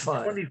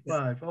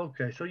 25.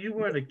 Okay, so you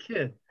weren't a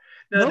kid.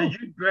 Now, No. did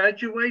you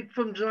graduate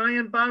from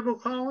Zion Bible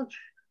College?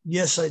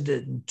 Yes, I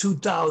did in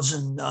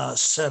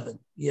 2007.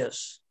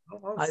 Yes.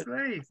 Oh,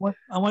 great.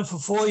 I went for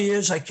 4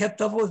 years. I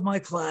kept up with my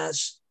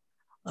class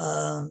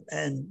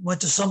and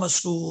went to summer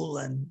school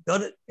and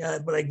got it.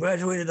 But I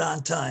graduated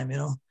on time, you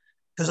know,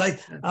 because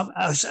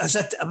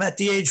I'm at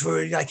the age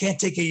where I can't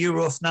take a year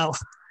off now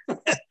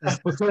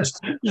because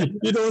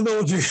you don't know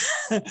if you,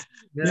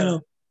 you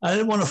know, I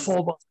didn't want to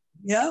fall behind.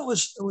 Yeah, it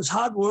was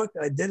hard work.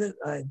 I did it.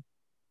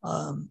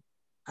 You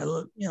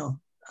know,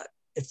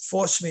 it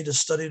forced me to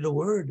study the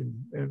word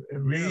and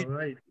read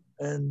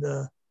and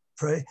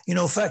pray. You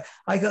know, in fact,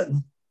 I got,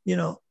 you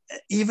know,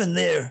 even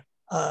there,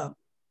 I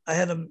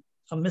had a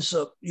miss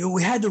up. You know,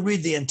 we had to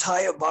read the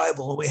entire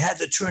Bible, and we had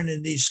to turn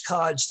in these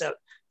cards that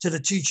to the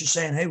teacher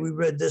saying, "Hey, we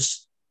read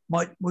this.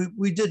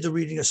 We did the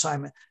reading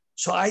assignment."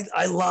 So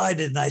I lied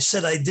and I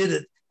said I did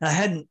it,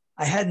 and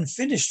I hadn't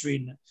finished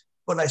reading it,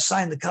 but I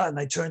signed the card and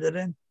I turned it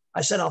in.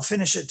 I said I'll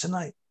finish it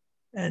tonight,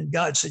 and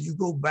God said, "You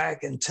go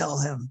back and tell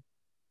him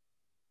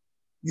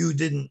you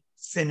didn't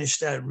finish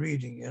that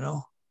reading," you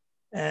know.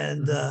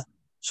 And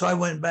so I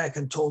went back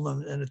and told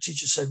them, and the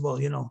teacher said,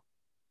 "Well, you know,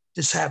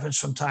 this happens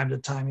from time to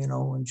time, you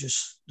know, and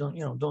just don't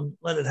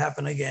let it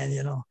happen again,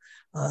 you know."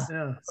 But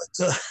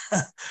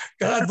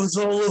God was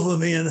all over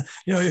me, and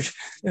you know,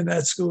 in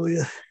that school,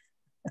 yeah.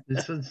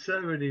 The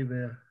sincerity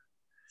there.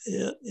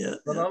 Yeah.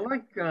 But I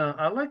like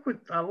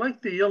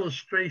the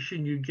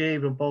illustration you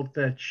gave about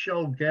that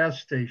Shell gas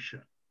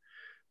station.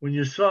 When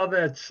you saw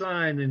that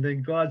sign and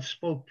then God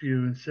spoke to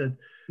you and said,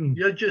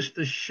 "You're just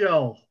a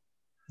shell.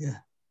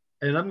 Yeah.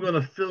 And I'm going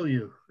to fill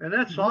you." And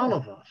that's all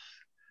of us.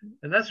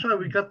 And that's why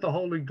we got the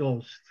Holy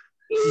Ghost.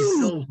 He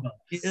fills us.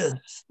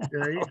 Yes.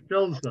 Yeah, he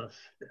fills us.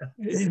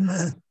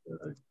 Amen.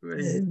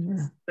 Great.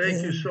 Amen.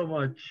 Thank you so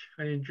much.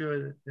 I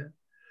enjoyed it. Yeah.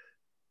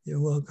 You're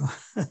welcome.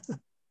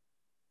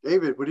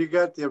 David, what do you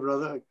got there,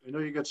 brother? I know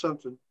you got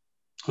something.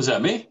 Was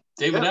that me?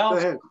 David Al? Al? Go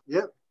ahead.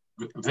 Yep.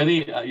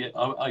 Vinny,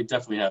 I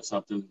definitely have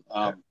something.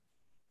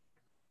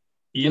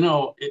 You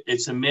know,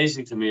 it's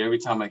amazing to me every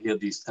time I hear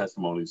these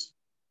testimonies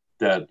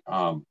that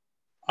I'm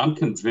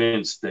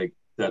convinced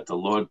that the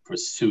Lord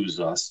pursues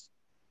us,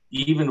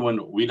 even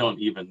when we don't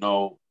even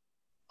know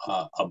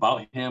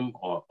about him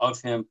or of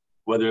him,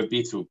 whether it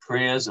be through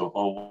prayers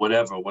or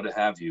whatever, what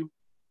have you.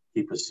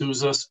 He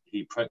pursues us,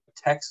 he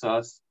protects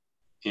us,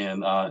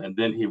 and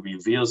then he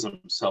reveals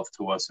himself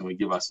to us, and we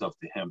give ourselves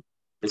to him.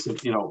 It's,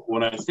 you know,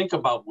 when I think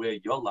about where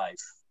your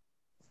life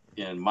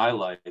and my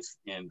life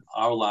and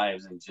our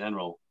lives in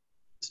general,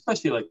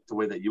 especially like the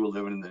way that you were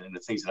living and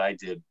the things that I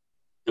did,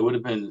 it would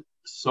have been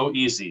so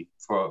easy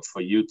for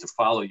you to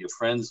follow your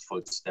friend's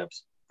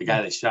footsteps. The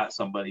guy that shot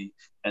somebody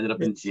ended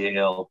up in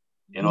jail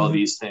and all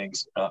these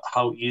things.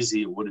 How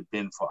easy it would have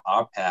been for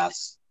our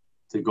paths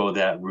to go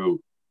that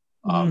route.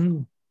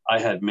 I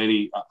had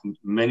many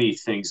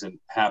things that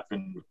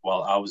happened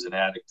while I was an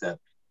addict that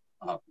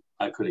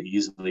I could have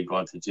easily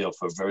gone to jail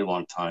for a very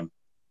long time.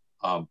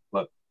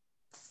 But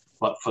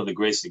for the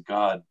grace of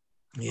God,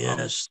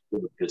 yes,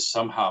 because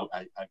somehow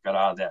I got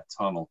out of that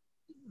tunnel.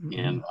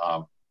 And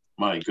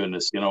my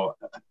goodness, you know,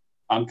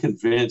 I'm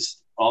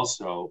convinced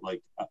also,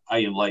 like I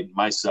enlightened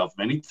myself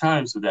many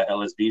times with that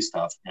LSD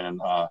stuff.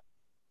 And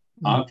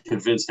I'm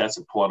convinced that's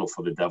a portal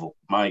for the devil.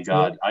 My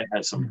God, I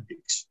had some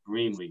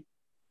extremely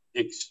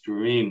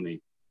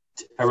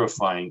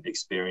terrifying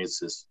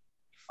experiences.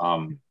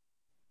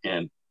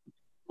 And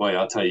boy,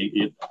 I'll tell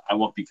you, I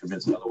won't be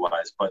convinced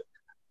otherwise. But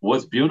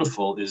what's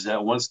beautiful is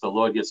that once the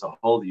Lord gets a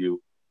hold of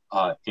you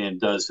and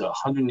does a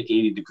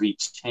 180-degree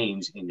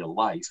change in your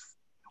life,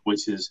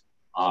 which is,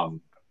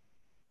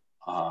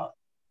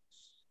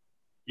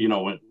 you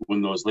know,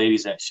 when those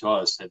ladies at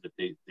Shaw said that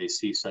they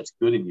see such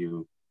good in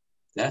you,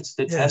 that's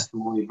the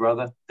testimony,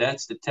 brother.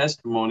 That's the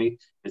testimony.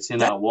 It's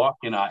in our walk,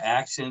 in our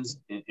actions,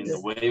 in the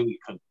way we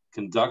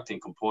conduct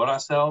and comport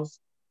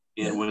ourselves.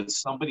 And when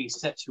somebody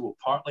sets you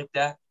apart like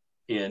that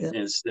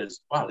and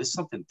says, "Wow, there's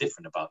something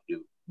different about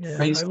you."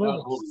 Praise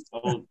God,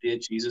 oh dear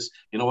Jesus.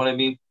 You know what I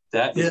mean?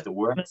 That is the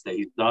work that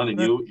he's done in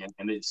you,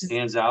 and it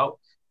stands out.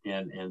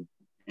 And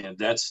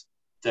that's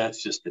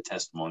just the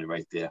testimony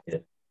right there.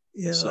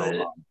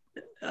 So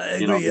I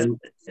agree. You know,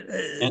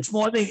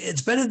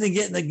 it's better than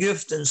getting a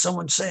gift and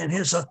someone saying,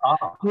 here's a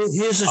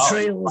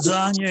tray of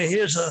lasagna,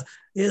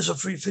 here's a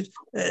free fish.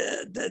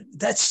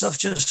 That stuff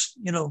just,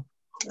 you know,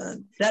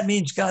 that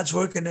means God's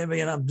working in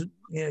me, and I'm,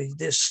 you know,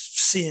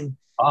 just seeing him.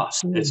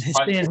 It's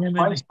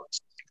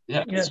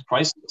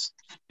priceless.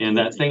 And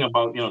that thing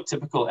about, you know,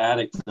 typical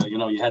addict, you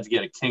know, you had to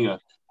get a Kinger.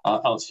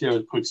 I'll share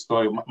a quick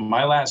story.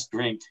 My last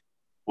drink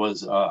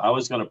was I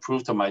was going to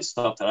prove to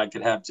myself that I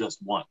could have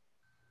just one.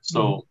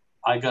 So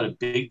I got a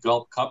big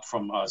gulp cup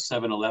from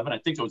 7-Eleven. I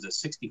think it was a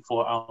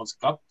 64-ounce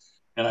cup.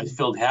 And I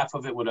filled half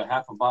of it with a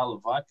half a bottle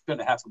of vodka and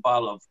a half a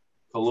bottle of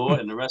Kahlua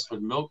and the rest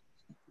with milk.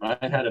 I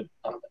had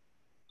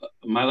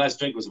my last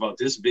drink was about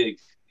this big.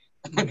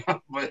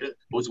 But it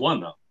was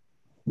one, though.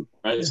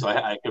 Right. Yeah. So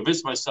I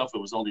convinced myself it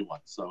was only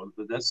one. So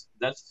that's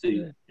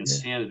the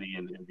insanity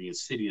and the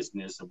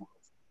insidiousness of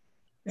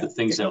the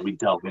things that we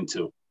delve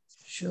into.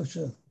 Sure.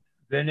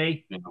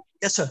 Vinny? You know?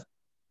 Yes, sir.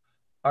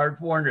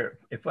 Art Warner,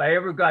 if I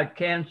ever got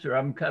cancer,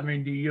 I'm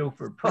coming to you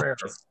for prayer.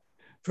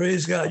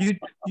 Praise God.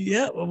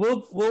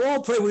 We'll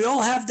all pray. We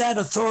all have that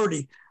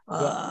authority.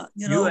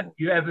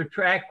 You have a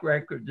track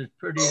record that's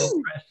pretty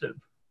impressive.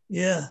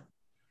 Yeah.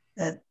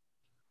 And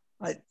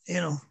I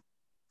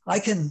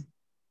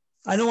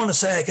don't want to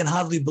say I can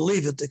hardly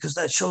believe it, because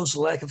that shows the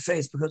lack of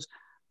faith, because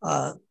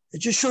it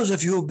just shows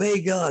if you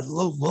obey God,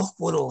 look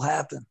what'll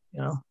happen,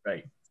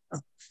 Right.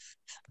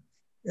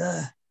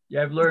 Yeah.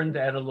 Yeah, I've learned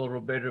that a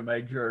little bit in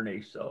my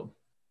journey. So.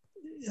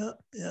 Yeah.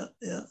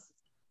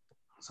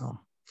 So.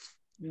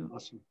 Yeah.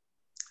 Awesome.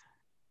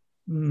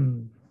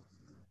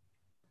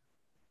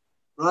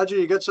 Roger,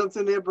 you got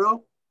something there,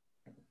 bro?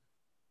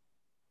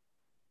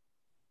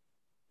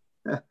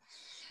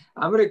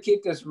 I'm going to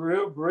keep this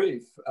real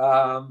brief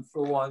for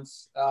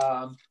once.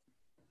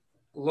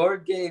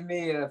 Lord gave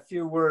me a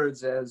few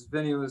words as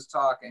Vinny was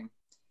talking.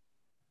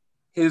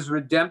 His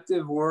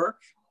redemptive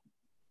work,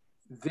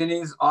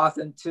 Vinny's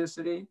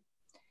authenticity,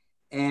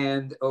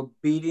 and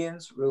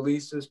obedience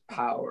releases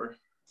power.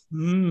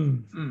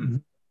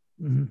 Amen.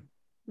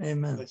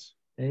 Nice.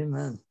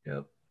 Amen.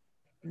 Yep.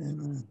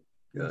 Amen.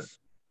 Good.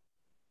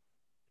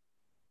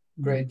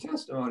 Great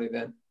testimony,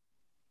 Ben.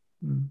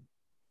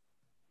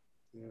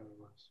 Yeah, it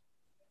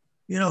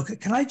was.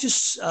 Can I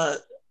just,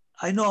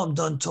 I know I'm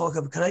done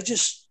talking, but can I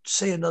just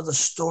say another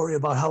story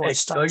about how I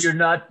started? No, you're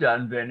not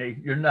done, Vinny.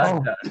 You're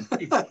not done.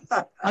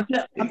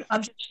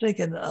 I'm just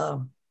thinking,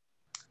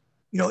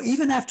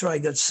 even after I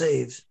got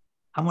saved,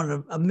 I'm going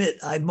to admit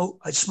I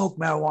smoked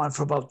marijuana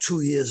for about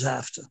 2 years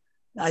after.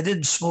 I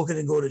didn't smoke it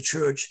and go to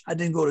church. I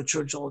didn't go to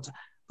church all the time,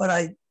 but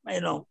I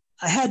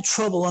had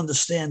trouble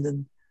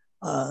understanding,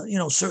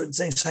 certain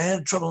things. I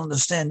had trouble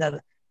understanding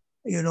that,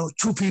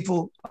 two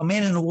people, a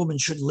man and a woman,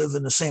 should live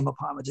in the same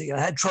apartment together.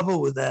 I had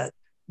trouble with that.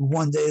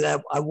 One day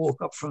that I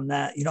woke up from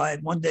that, I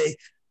had one day,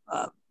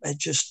 it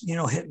just,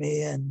 hit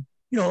me, and,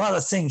 a lot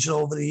of things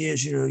over the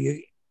years,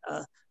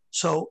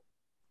 so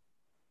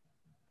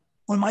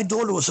when my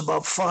daughter was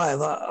about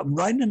 5, I'm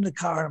riding in the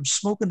car, I'm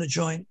smoking a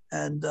joint,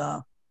 and,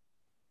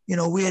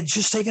 we had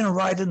just taken a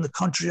ride in the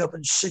country up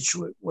in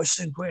Scituate,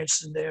 Western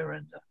Cranston there,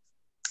 and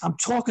I'm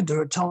talking to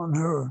her, telling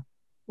her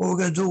what we're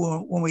going to do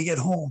when we get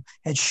home.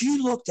 And she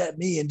looked at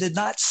me and did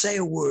not say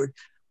a word,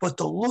 but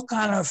the look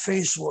on her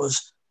face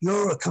was,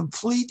 "You're a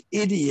complete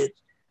idiot,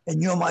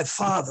 and you're my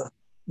father,"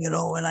 and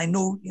I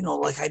know,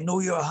 I know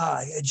you're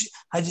high.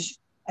 I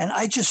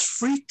just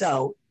freaked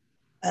out,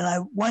 and I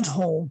went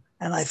home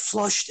and I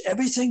flushed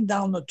everything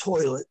down the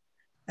toilet,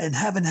 and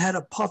haven't had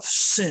a puff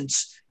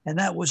since. And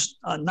that was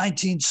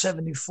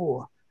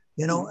 1974,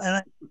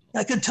 and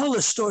I can tell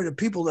this story to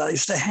people that I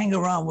used to hang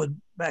around with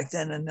back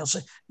then, and they'll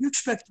say, "You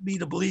expect me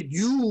to believe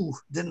you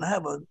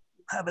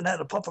haven't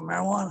had a puff of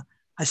marijuana?"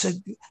 I said,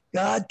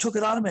 "God took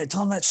it out of me." I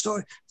tell them that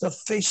story, the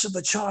face of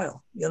a child,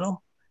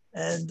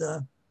 and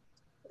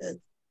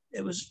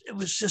it was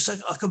just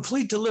a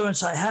complete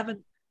deliverance. I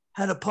haven't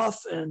had a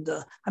puff, and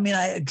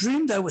I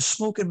dreamed I was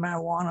smoking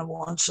marijuana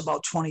once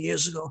about 20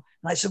 years ago,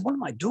 and I said, "What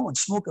am I doing,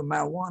 smoking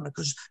marijuana?"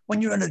 Because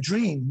when you're in a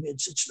dream,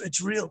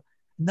 it's real.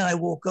 And then I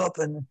woke up,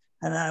 and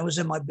I was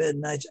in my bed,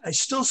 and I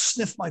still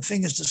sniffed my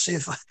fingers to see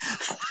if I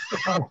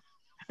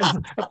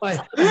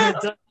had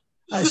done.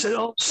 I said,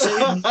 "Oh,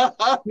 Satan,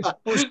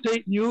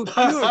 you're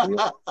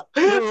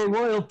a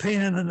royal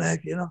pain in the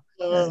neck,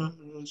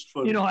 That's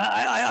funny.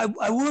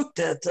 I worked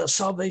at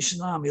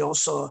Salvation Army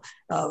also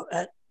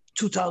at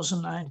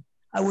 2009.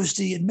 I was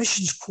the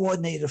admissions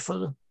coordinator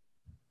for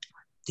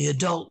the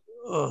adult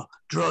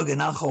drug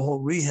and alcohol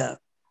rehab.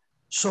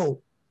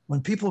 So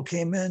when people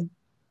came in,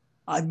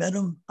 I met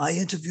them, I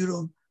interviewed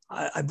them,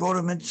 I brought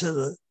them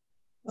into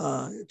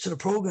the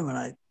program,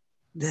 and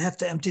they have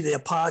to empty their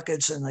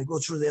pockets, and I go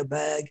through their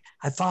bag.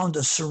 I found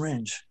a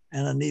syringe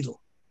and a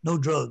needle, no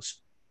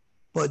drugs,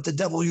 but the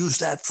devil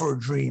used that for a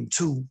dream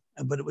too.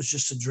 But it was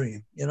just a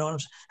dream, what I'm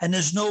saying? And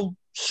there's no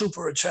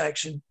super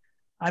attraction.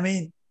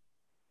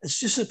 It's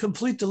just a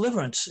complete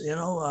deliverance,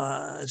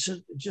 it's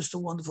just a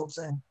wonderful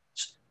thing.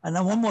 And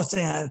then one more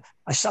thing,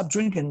 I stopped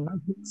drinking in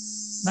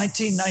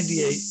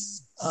 1998.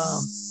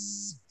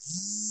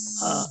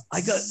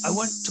 I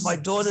went to my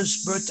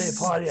daughter's birthday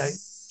party. I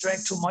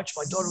drank too much.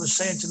 My daughter was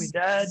saying to me,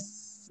 "Dad,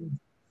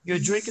 you're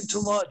drinking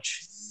too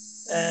much."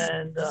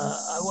 And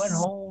I went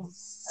home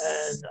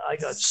and I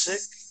got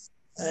sick,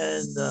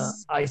 and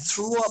I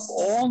threw up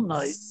all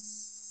night,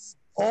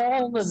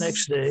 all the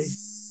next day.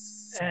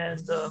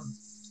 And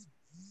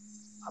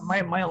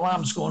my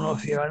alarm's going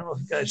off here. I don't know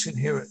if you guys can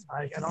hear it.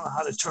 I don't know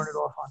how to turn it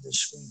off on this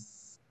screen.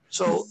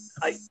 So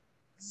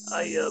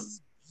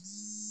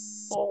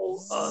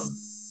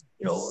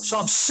so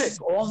I'm sick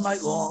all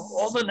night long,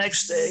 all the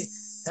next day.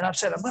 And I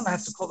said, I'm going to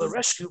have to call the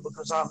rescue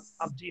because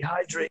I'm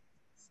dehydrated,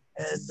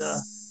 and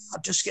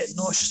I'm just getting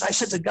nauseous. I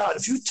said to God,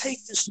 if you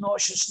take this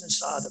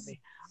nauseousness out of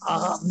me,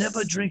 I'll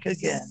never drink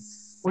again.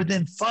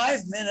 Within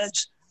 5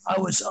 minutes, I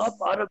was up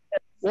out of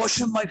bed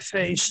washing my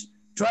face,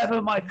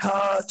 driving my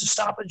car to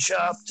Stop and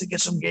Shop to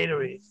get some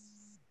Gatorade.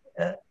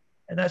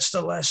 And that's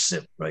the last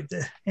sip right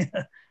there, you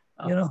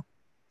know?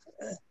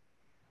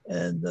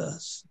 And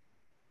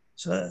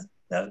so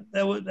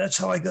that's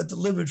how I got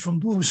delivered from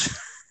booze.